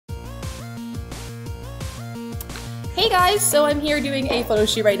Hey guys, so I'm here doing a photo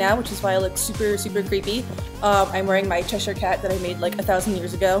shoot right now, which is why I look super creepy. I'm wearing my Cheshire cat that I made like 1,000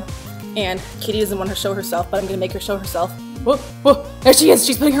 years ago, and Kitty doesn't want to show herself, but I'm gonna make her show herself. Whoa, whoa, there she is!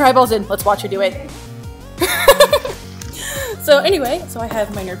 She's putting her eyeballs in. Let's watch her do it. So anyway, so I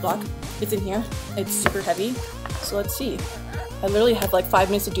have my NerdBlock. It's in here. It's super heavy. So let's see. I literally have like 5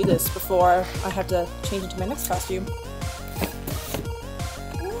 minutes to do this before I have to change into my next costume.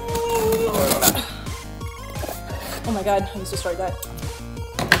 Oh my god, I just destroyed that.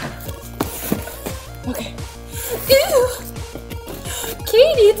 Okay. Ew!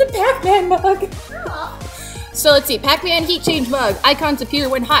 Katie, it's a Pac-Man mug! So let's see, Pac-Man heat change mug. Icons appear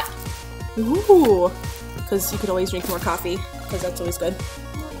when hot. Ooh! Because you could always drink more coffee, because that's always good.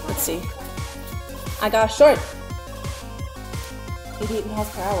 Let's see. I got a short. 88 miles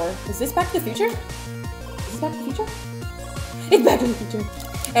per hour. Is this Back to the Future? Is this Back to the Future? It's Back to the Future!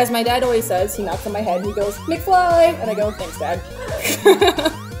 As my dad always says, he knocks on my head and he goes, McFly! And I go, thanks, Dad.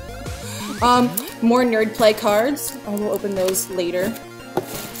 More nerd play cards. I will open those later.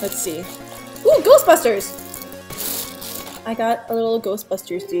 Let's see. Ooh, Ghostbusters! I got a little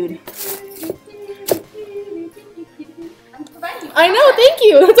Ghostbusters dude. I know, thank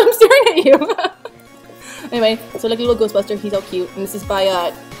you! That's why I'm staring at you! Anyway, so like a little Ghostbuster, he's all cute. And this is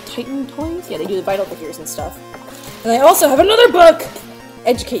by Titan Toys? Yeah, they do the vinyl figures and stuff. And I also have another book!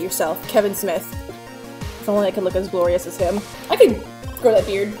 Educate Yourself, Kevin Smith. If only I could look as glorious as him. I could grow that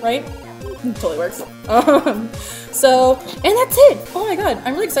beard, right? It totally works. So, and that's it! Oh my god,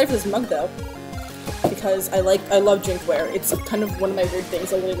 I'm really excited for this mug though. Because I love drinkware. It's kind of one of my weird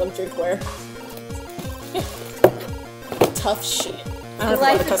things. I really love drinkware. Yeah. Tough shit. I don't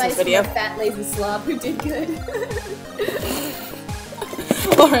know if I cut this video. Fat lazy slob who did good.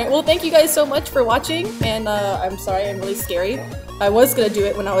 Alright, well thank you guys so much for watching, and I'm sorry I'm really scary. I was gonna do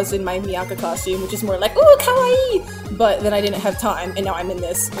it when I was in my Miyaka costume, which is more like, ooh, kawaii! But then I didn't have time, and now I'm in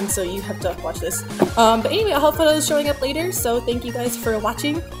this, and so you have to watch this. But anyway, I'll have photos showing up later, so thank you guys for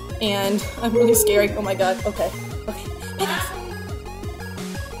watching, and I'm really scary. Oh my god, okay. Okay, bye guys!